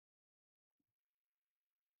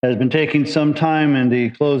has been taking some time in the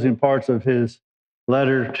closing parts of his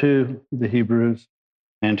letter to the Hebrews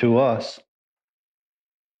and to us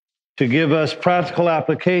to give us practical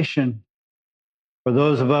application for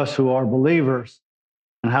those of us who are believers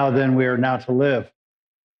and how then we are now to live.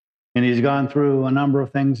 And he's gone through a number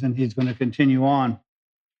of things and he's going to continue on.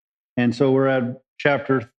 And so we're at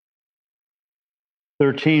chapter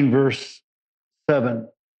 13, verse 7.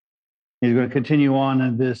 He's going to continue on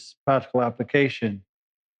in this practical application.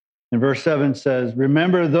 And verse 7 says,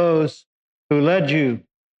 "Remember those who led you,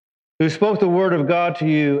 who spoke the word of God to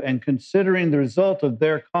you, and considering the result of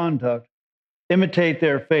their conduct, imitate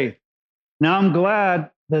their faith." Now, I'm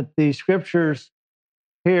glad that the scriptures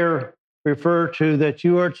here refer to that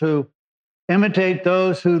you are to imitate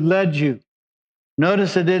those who led you.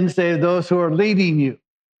 Notice it didn't say those who are leading you.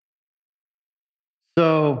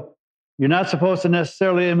 So you're not supposed to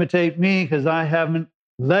necessarily imitate me because I haven't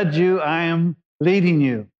led you, I am leading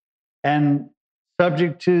you. And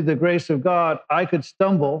subject to the grace of God, I could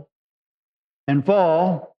stumble and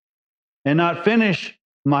fall and not finish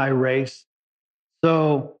my race.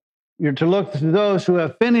 So you're to look to those who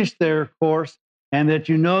have finished their course and that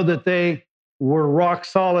you know that they were rock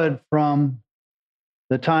solid from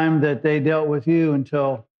the time that they dealt with you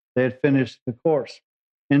until they had finished the course.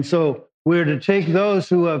 And so we're to take those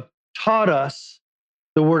who have taught us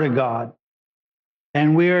the Word of God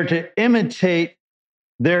and we are to imitate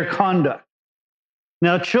their conduct.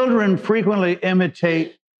 Now, children frequently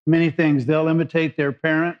imitate many things. They'll imitate their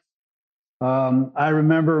parents. I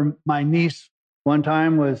remember my niece one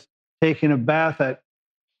time was taking a bath at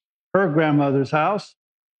her grandmother's house,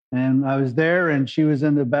 and I was there, and she was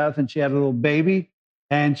in the bath, and she had a little baby,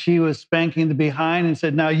 and she was spanking the behind and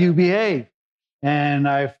said, "Now you behave." And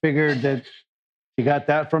I figured that she got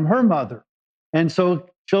that from her mother. And so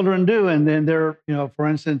children do. And then they're, for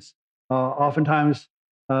instance, oftentimes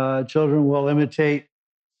children will imitate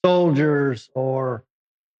soldiers or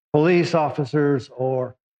police officers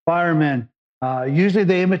or firemen. Usually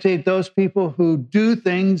they imitate those people who do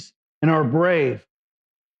things and are brave.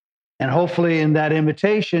 And hopefully in that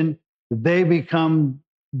imitation, they become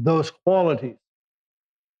those qualities.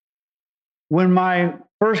 When my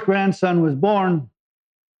first grandson was born,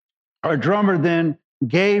 our drummer then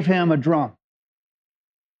gave him a drum.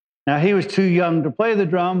 Now, he was too young to play the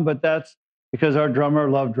drum, but that's because our drummer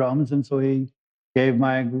loved drums. And so he gave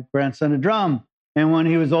my grandson a drum. And when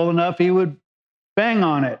he was old enough, he would bang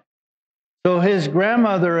on it. So his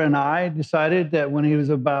grandmother and I decided that when he was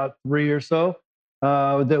about 3 or so,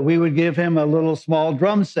 that we would give him a little small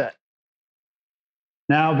drum set.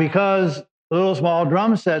 Now, because little small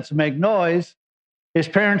drum sets make noise, his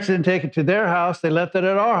parents didn't take it to their house. They left it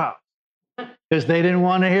at our house because they didn't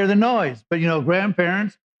want to hear the noise. But,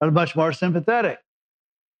 grandparents are much more sympathetic.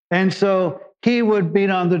 And so he would beat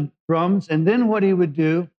on the drums. And then what he would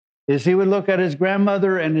do is he would look at his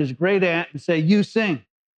grandmother and his great aunt and say, "You sing."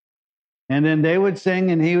 And then they would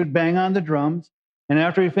sing and he would bang on the drums. And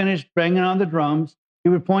after he finished banging on the drums, he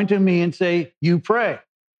would point to me and say, "You pray."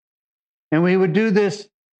 And we would do this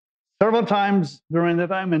several times during the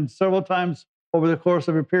time and several times over the course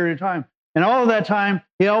of a period of time. And all of that time,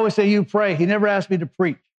 he always said, "You pray." He never asked me to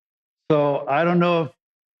preach. So I don't know if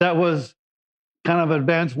that was kind of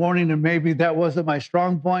advance warning and maybe that wasn't my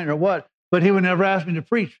strong point or what, but he would never ask me to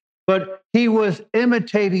preach. But he was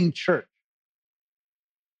imitating church.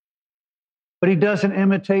 But he doesn't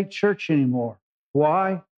imitate church anymore.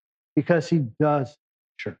 Why? Because he does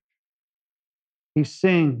church. He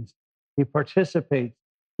sings. He participates.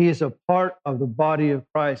 He is a part of the body of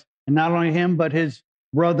Christ. And not only him, but his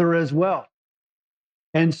brother as well.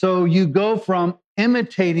 And so you go from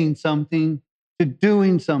imitating something to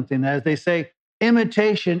doing something. As they say,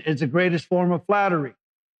 imitation is the greatest form of flattery.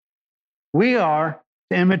 We are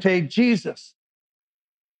to imitate Jesus.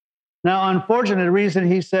 Now, unfortunately, the reason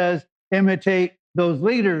he says imitate those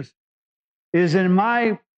leaders is in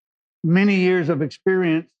my many years of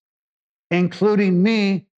experience, including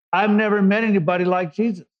me, I've never met anybody like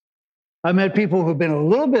Jesus. I've met people who've been a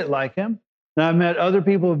little bit like him, and I've met other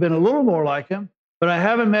people who've been a little more like him, but I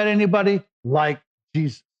haven't met anybody like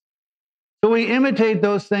Jesus. So we imitate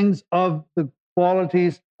those things of the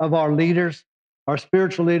qualities of our leaders, our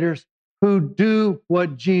spiritual leaders, who do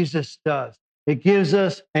what Jesus does. It gives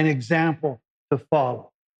us an example to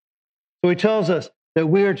follow. So he tells us that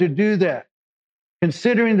we are to do that.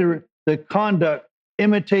 Considering the conduct,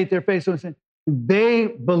 imitate their faith. So they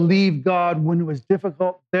believe God when it was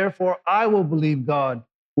difficult. Therefore, I will believe God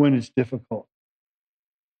when it's difficult.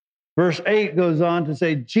 Verse 8 goes on to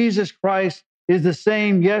say, Jesus Christ is the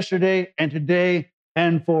same yesterday and today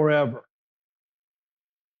and forever.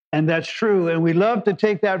 And that's true. And we love to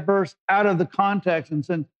take that verse out of the context and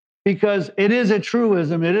say, because it is a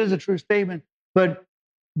truism, it is a true statement, but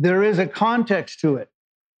there is a context to it.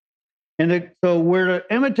 And so we're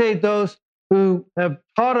to imitate those who have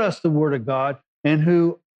taught us the Word of God and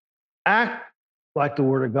who act like the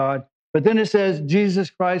Word of God. But then it says Jesus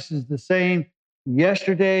Christ is the same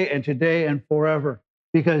yesterday and today and forever,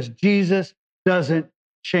 because Jesus doesn't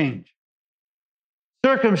change.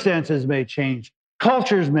 Circumstances may change,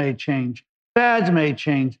 cultures may change, fads may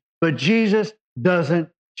change, but Jesus doesn't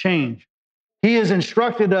change. He has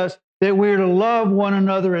instructed us that we're to love one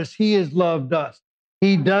another as he has loved us.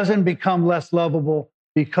 He doesn't become less lovable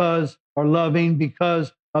because or loving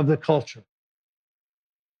because of the culture.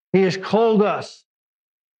 He has told us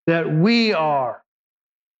that we are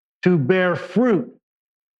to bear fruit.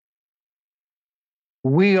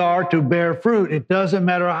 We are to bear fruit. It doesn't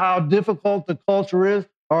matter how difficult the culture is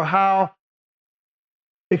or how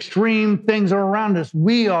extreme things are around us.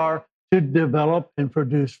 We are to develop and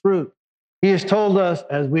produce fruit. He has told us,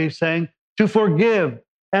 as we sang, to forgive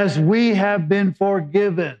as we have been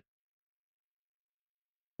forgiven.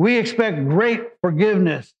 We expect great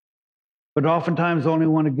forgiveness, but oftentimes only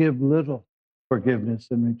want to give little forgiveness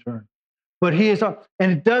in return. But he is,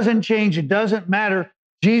 and it doesn't change. It doesn't matter.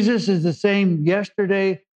 Jesus is the same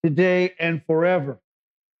yesterday, today, and forever.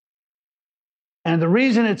 And the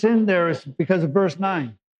reason it's in there is because of verse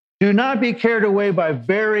 9. Do not be carried away by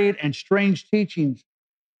varied and strange teachings,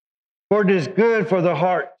 for it is good for the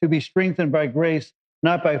heart to be strengthened by grace,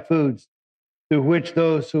 not by foods, through which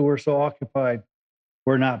those who were so occupied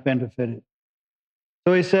were not benefited.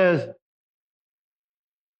 So he says,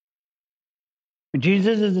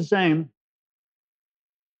 Jesus is the same.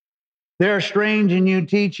 There are strange and new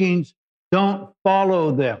teachings. Don't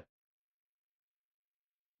follow them.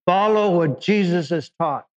 Follow what Jesus has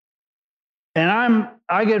taught. And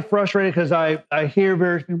I get frustrated because I hear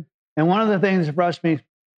various people. And one of the things that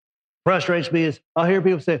frustrates me is I'll hear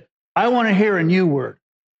people say, I want to hear a new word.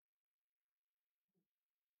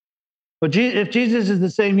 But if Jesus is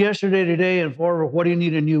the same yesterday, today, and forever, what do you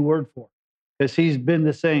need a new word for? Because he's been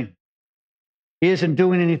the same. He isn't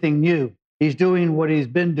doing anything new. He's doing what he's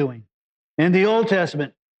been doing. In the Old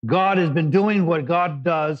Testament, God has been doing what God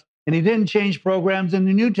does, and he didn't change programs in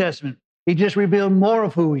the New Testament. He just revealed more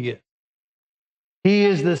of who he is. He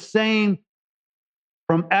is the same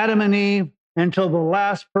from Adam and Eve until the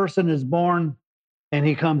last person is born and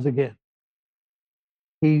he comes again.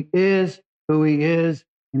 He is who he is,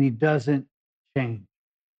 and he doesn't change.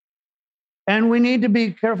 And we need to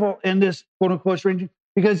be careful in this quote unquote strange,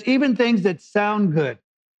 because even things that sound good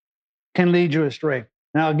can lead you astray.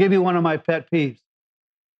 Now, I'll give you one of my pet peeves.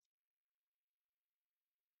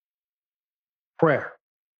 Prayer.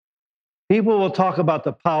 People will talk about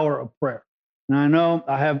the power of prayer. And I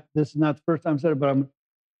know this is not the first time I said it, but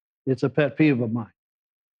it's a pet peeve of mine.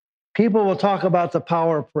 People will talk about the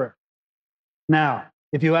power of prayer. Now,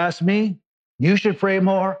 if you ask me, you should pray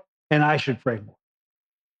more and I should pray more.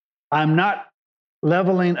 I'm not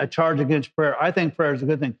leveling a charge against prayer. I think prayer is a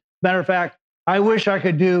good thing. Matter of fact, I wish I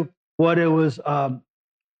could do what it was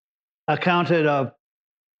accounted of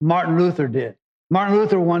Martin Luther did. Martin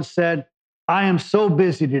Luther once said, I am so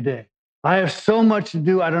busy today. I have so much to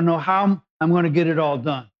do. I don't know how I'm going to get it all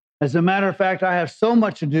done. As a matter of fact, I have so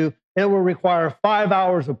much to do, it will require 5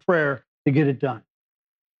 hours of prayer to get it done.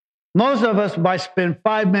 Most of us might spend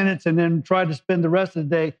 5 minutes and then try to spend the rest of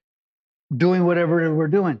the day doing whatever we're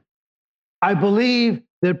doing. I believe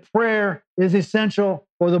that prayer is essential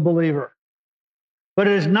for the believer, but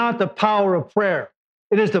it is not the power of prayer.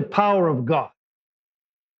 It is the power of God.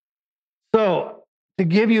 So to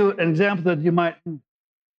give you an example that you might,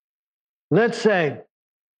 let's say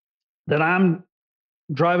that I'm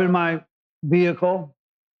driving my vehicle.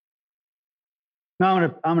 Now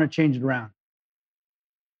I'm going to change it around.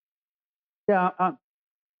 Yeah,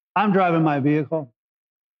 I'm driving my vehicle,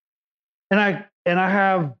 and I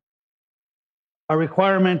have a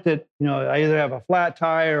requirement that I either have a flat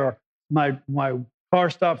tire or my car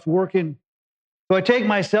stops working. So I take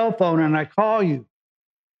my cell phone and I call you,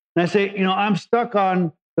 and I say, I'm stuck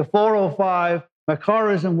on the 405. My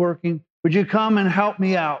car isn't working. Would you come and help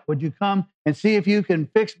me out? Would you come and see if you can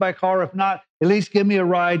fix my car? If not, at least give me a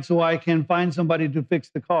ride so I can find somebody to fix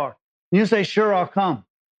the car. And you say, sure, I'll come.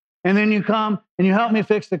 And then you come and you help me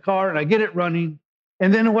fix the car and I get it running.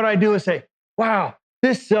 And then what I do is say, wow,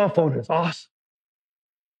 this cell phone is awesome.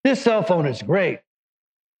 This cell phone is great.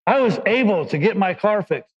 I was able to get my car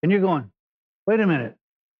fixed. And you're going, wait a minute.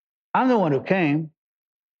 I'm the one who came.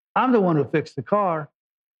 I'm the one who fixed the car.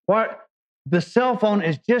 Why? The cell phone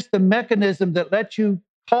is just the mechanism that lets you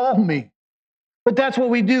call me. But that's what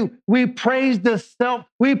we do. We praise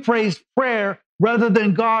we praise prayer rather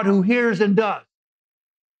than God who hears and does.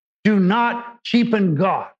 Do not cheapen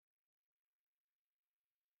God.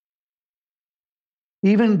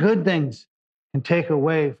 Even good things can take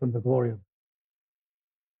away from the glory of God.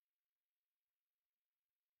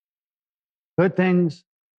 Good things,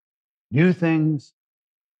 new things,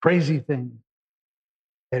 crazy things.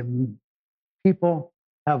 And people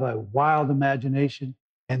have a wild imagination,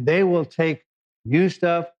 and they will take new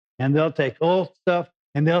stuff and they'll take old stuff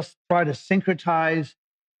and they'll try to syncretize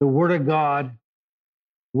the Word of God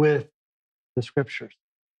with the Scriptures.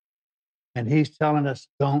 And He's telling us,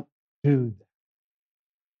 don't do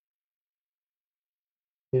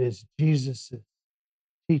that. It is Jesus'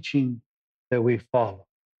 teaching that we follow.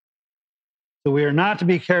 So we are not to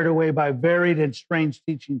be carried away by varied and strange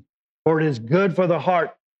teaching, for it is good for the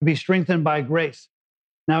heart to be strengthened by grace.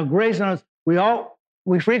 Now, grace on us,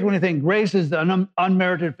 we frequently think grace is an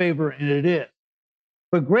unmerited favor, and it is.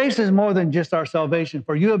 But grace is more than just our salvation.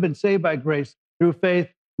 For you have been saved by grace through faith,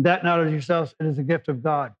 that not of yourselves, it is a gift of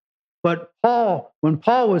God. But when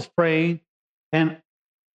Paul was praying, and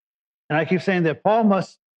I keep saying that Paul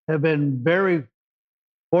must have been very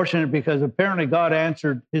fortunate because apparently God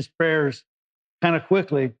answered his prayers kind of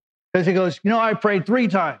quickly, because he goes, I prayed 3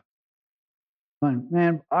 times.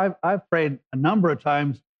 Man, I've prayed a number of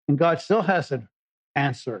times and God still hasn't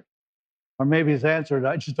answered. Or maybe he's answered,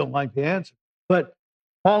 I just don't like the answer. But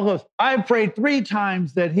Paul goes, I prayed 3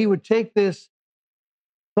 times that he would take this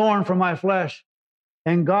thorn from my flesh.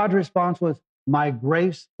 And God's response was, my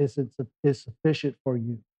grace is sufficient for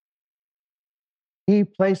you. He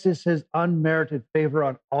places his unmerited favor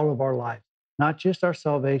on all of our lives, not just our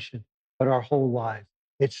salvation, but our whole lives.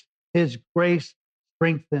 It's his grace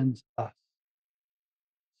strengthens us.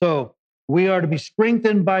 So we are to be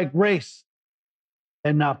strengthened by grace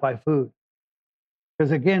and not by food.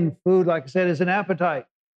 Because again, food, like I said, is an appetite.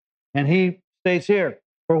 And he states here,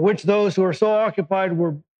 for which those who are so occupied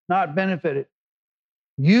were not benefited.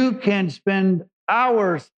 You can spend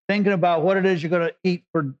hours thinking about what it is you're going to eat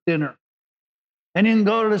for dinner. And you can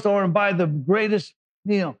go to the store and buy the greatest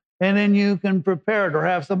meal. And then you can prepare it or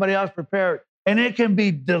have somebody else prepare it. And it can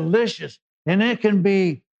be delicious. And it can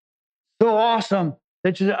be so awesome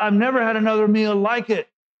that you say, I've never had another meal like it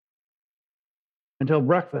until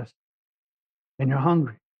breakfast. And you're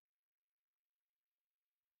hungry.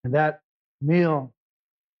 And that meal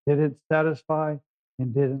didn't satisfy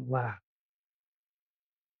and didn't last.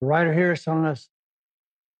 The writer here is telling us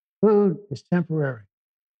food is temporary,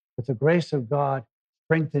 but the grace of God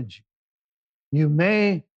strengthens you. You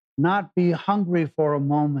may not be hungry for a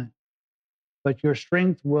moment, but your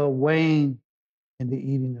strength will wane in the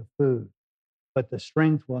eating of food. But the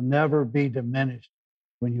strength will never be diminished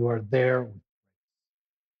when you are there.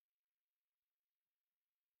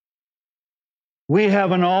 We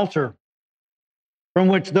have an altar from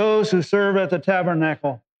which those who serve at the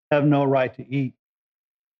tabernacle have no right to eat.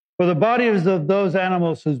 For the bodies of those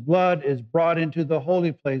animals whose blood is brought into the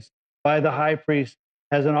holy place by the high priest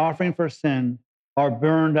as an offering for sin are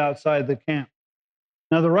burned outside the camp.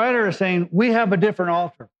 Now, the writer is saying we have a different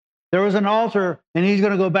altar. There was an altar, and he's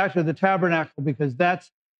going to go back to the tabernacle because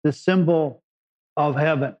that's the symbol of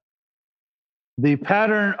heaven. The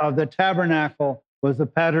pattern of the tabernacle was the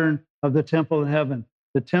pattern of the temple in heaven.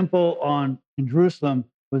 The temple in Jerusalem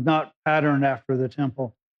was not patterned after the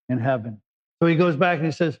temple in heaven. So he goes back and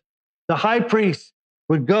he says, the high priest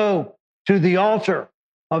would go to the altar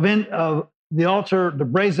the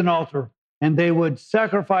brazen altar, and they would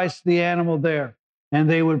sacrifice the animal there, and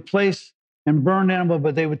they would place and burn the animal,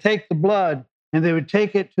 but they would take the blood and they would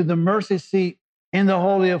take it to the mercy seat in the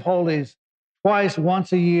Holy of Holies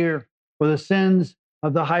once a year for the sins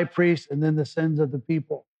of the high priest and then the sins of the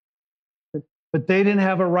people. But they didn't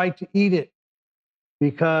have a right to eat it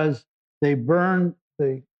because they burned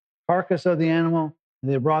the carcass of the animal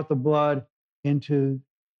and they brought the blood into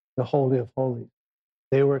the Holy of Holies.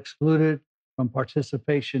 They were excluded from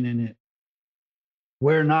participation in it.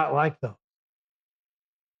 We're not like those.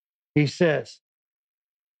 He says,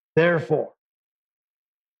 therefore,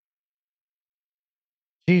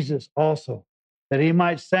 Jesus also, that he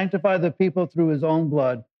might sanctify the people through his own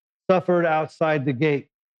blood, suffered outside the gate.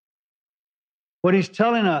 What he's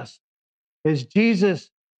telling us is Jesus,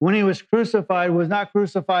 when he was crucified, was not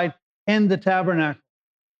crucified in the tabernacle.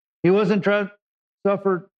 He wasn't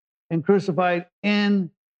suffered and crucified in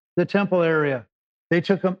the temple area. They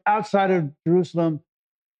took him outside of Jerusalem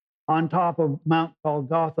on top of Mount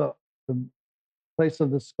Golgotha, the place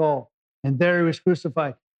of the skull. And there he was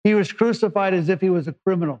crucified. He was crucified as if he was a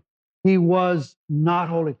criminal. He was not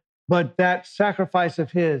holy. But that sacrifice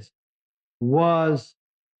of his was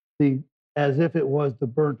the as if it was the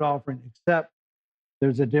burnt offering, except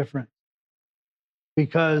there's a difference.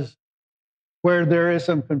 Because where there is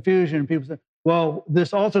some confusion, people say, well,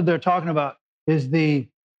 this altar they're talking about is the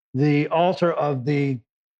altar of the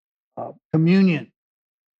communion.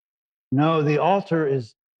 No, the altar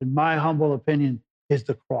is, in my humble opinion, is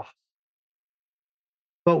the cross.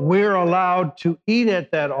 But we're allowed to eat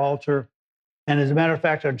at that altar, and as a matter of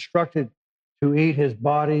fact, are instructed to eat his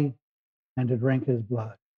body and to drink his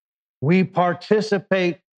blood. We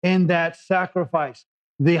participate in that sacrifice.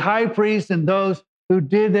 The high priest and those who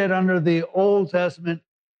did that under the Old Testament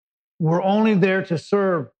were only there to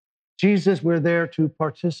serve. Jesus, we're there to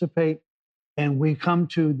participate, and we come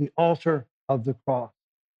to the altar of the cross,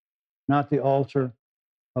 not the altar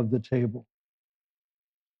of the table.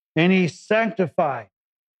 And he sanctified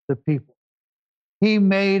the people. He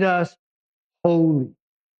made us holy.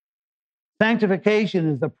 Sanctification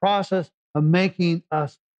is the process of making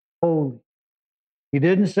us holy. He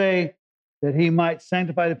didn't say that he might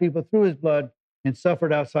sanctify the people through his blood and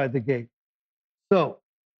suffered outside the gate. So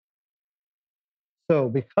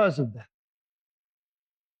because of that,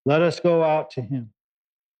 let us go out to him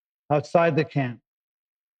outside the camp,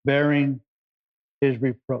 bearing his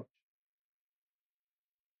reproach.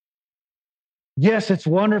 Yes, it's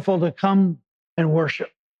wonderful to come and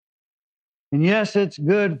worship. And yes, it's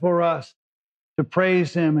good for us to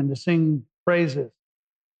praise him and to sing praises.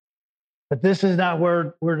 But this is not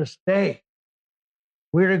where we're to stay.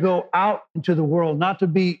 We're to go out into the world, not to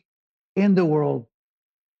be in the world.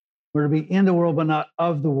 We're to be in the world, but not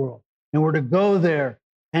of the world. And we're to go there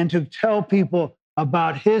and to tell people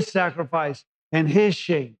about his sacrifice and his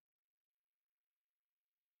shame.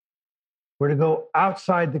 We're to go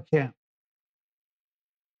outside the camp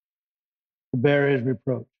to bear his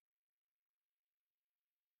reproach.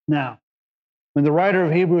 Now, when the writer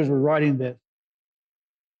of Hebrews was writing this,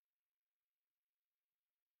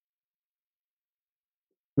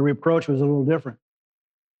 the reproach was a little different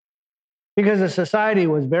because the society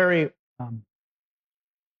was very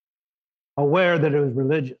aware that it was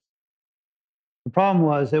religious. The problem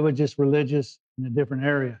was it was just religious in a different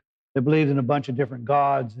area. They believed in a bunch of different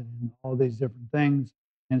gods and all these different things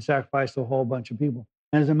and sacrificed a whole bunch of people.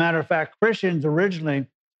 And as a matter of fact, Christians originally,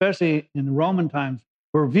 especially in the Roman times,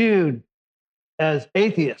 were viewed as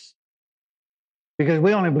atheists because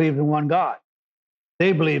we only believed in one God.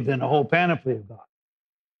 They believed in a whole panoply of gods.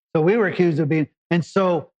 So we were accused of being, and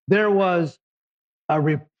so there was a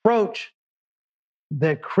reproach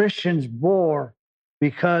that Christians bore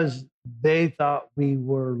because they thought we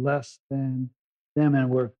were less than them and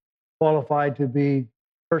were qualified to be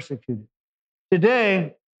persecuted.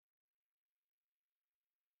 Today,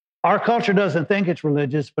 our culture doesn't think it's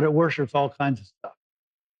religious, but it worships all kinds of stuff.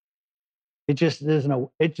 It just isn't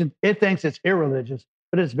it thinks it's irreligious,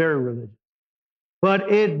 but it's very religious.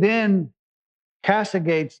 But it then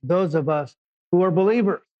castigates those of us who are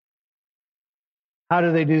believers. How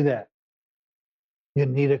do they do that? You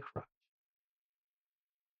need a crutch.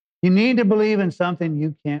 You need to believe in something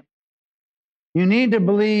you can't. You need to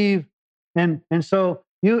believe, and so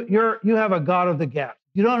you have a God of the gap.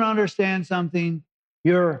 You don't understand something,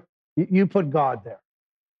 you put God there.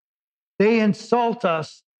 They insult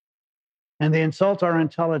us, and they insult our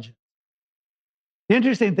intelligence. The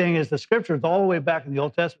interesting thing is the scriptures all the way back in the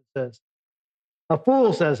Old Testament says, a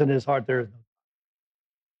fool says in his heart there is no God.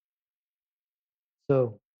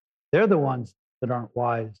 So they're the ones that aren't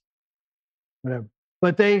wise, whatever.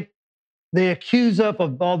 But they accuse us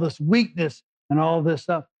of all this weakness and all this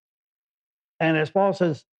stuff. And as Paul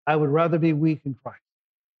says, I would rather be weak in Christ.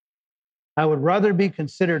 I would rather be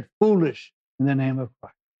considered foolish in the name of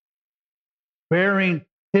Christ, bearing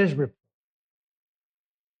his reproach.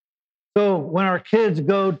 So when our kids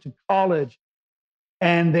go to college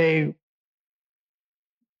and they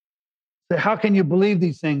say, how can you believe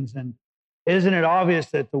these things? And isn't it obvious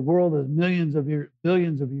that the world is billions of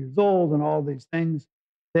years old and all these things?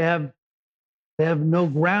 They have no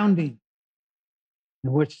grounding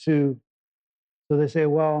in which to, so they say,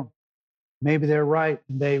 well, maybe they're right,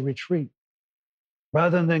 and they retreat.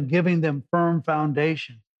 Rather than giving them firm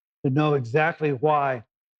foundation to know exactly why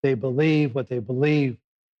they believe what they believe.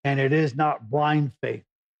 And it is not blind faith.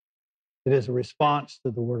 It is a response to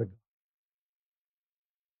the word of God.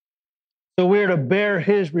 So we're to bear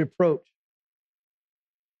his reproach.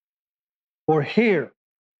 For here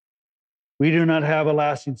we do not have a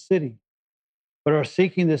lasting city, but are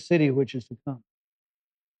seeking the city which is to come.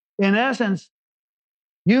 In essence,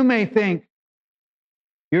 you may think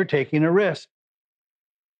you're taking a risk.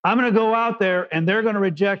 I'm going to go out there and they're going to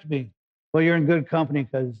reject me. Well, you're in good company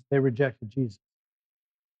because they rejected Jesus.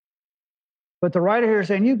 But the writer here is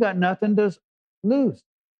saying you've got nothing to lose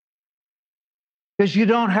because you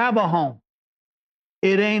don't have a home.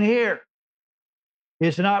 It ain't here.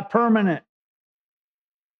 It's not permanent.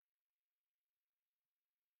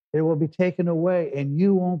 It will be taken away, and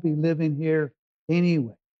you won't be living here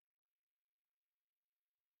anyway.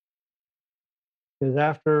 Because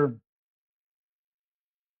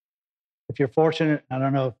if you're fortunate, I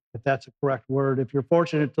don't know if that's a correct word, if you're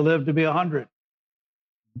fortunate to live to be 100,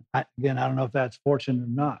 again, I don't know if that's fortunate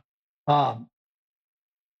or not,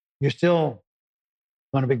 you're still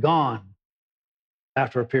going to be gone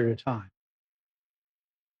after a period of time.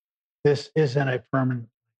 This isn't a permanent,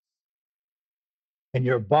 and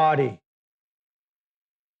your body,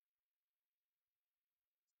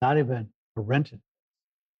 not even a rented.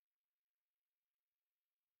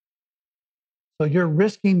 So you're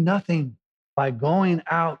risking nothing by going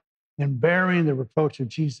out and bearing the reproach of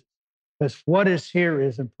Jesus, because what is here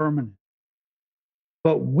is impermanent.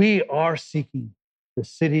 But we are seeking the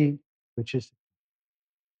city which is.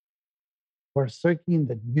 We're seeking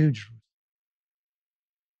the new Jerusalem.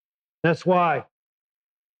 That's why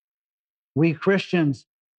we Christians,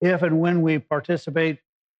 if and when we participate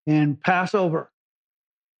in Passover,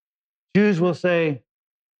 Jews will say,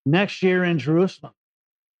 next year in Jerusalem.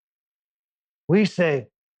 We say,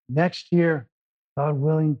 next year, God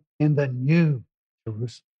willing, in the new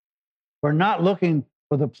Jerusalem. We're not looking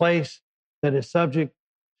for the place that is subject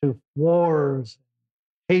to wars,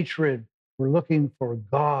 hatred. We're looking for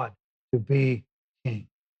God to be king,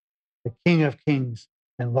 the King of kings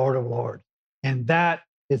and Lord of lords. And that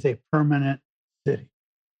is a permanent city.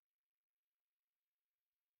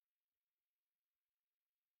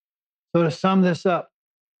 So to sum this up,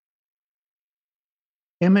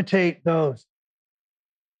 imitate those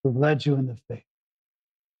who've led you in the faith.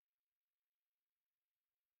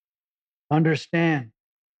 Understand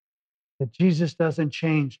that Jesus doesn't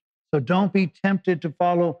change. So don't be tempted to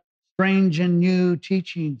follow strange and new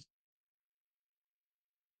teachings,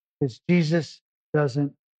 because Jesus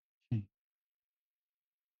doesn't change.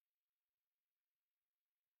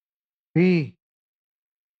 Be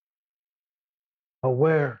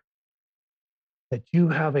aware that you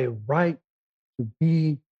have a right to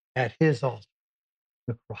be at his altar,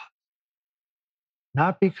 the cross.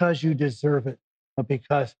 Not because you deserve it, but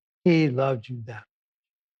because he loved you that much.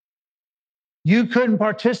 You couldn't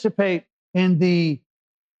participate in the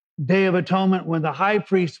Day of Atonement when the high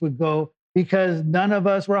priest would go because none of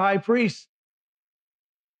us were high priests.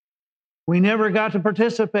 We never got to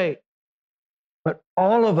participate. But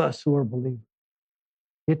all of us who are believers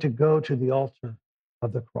get to go to the altar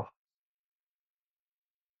of the cross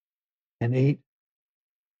and eat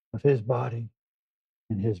of his body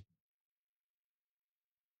and his blood.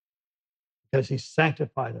 Because he's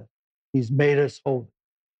sanctified us. He's made us holy.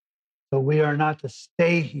 So we are not to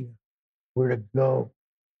stay here. We're to go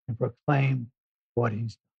and proclaim what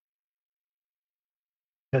he's done.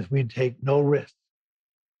 Because we take no risk,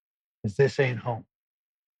 because this ain't home.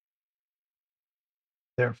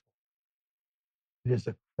 Therefore, it is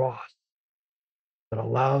the cross that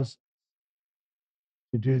allows us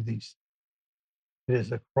to do these things. It is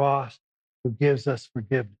the cross who gives us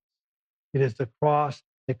forgiveness. It is the cross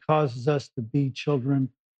that causes us to be children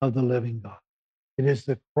of the living God. It is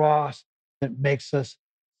the cross that makes us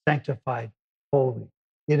sanctified, holy.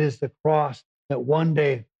 It is the cross that one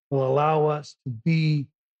day will allow us to be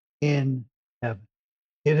in heaven.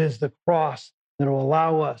 It is the cross that will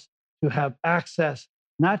allow us to have access,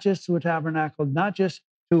 not just to a tabernacle, not just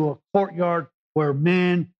to a courtyard where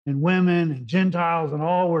men and women and Gentiles and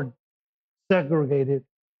all were segregated,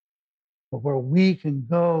 but where we can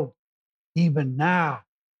go even now.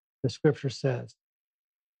 The scripture says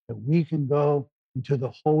that we can go into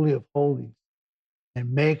the Holy of Holies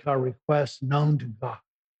and make our requests known to God,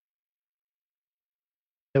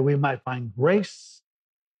 that we might find grace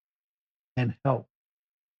and help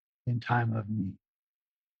in time of need.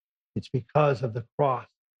 It's because of the cross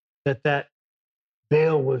that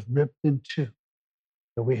veil was ripped in two,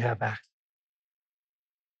 that we have access.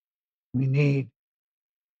 We need to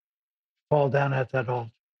fall down at that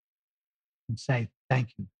altar and say,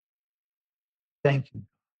 thank you. Thank you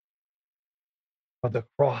for the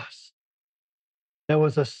cross. That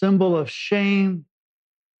was a symbol of shame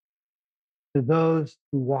to those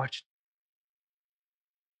who watched,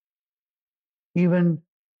 even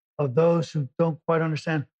of those who don't quite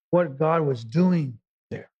understand what God was doing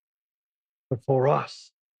there. But for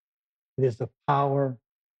us, it is the power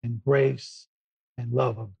and grace and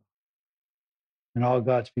love of God. And all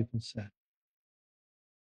God's people said.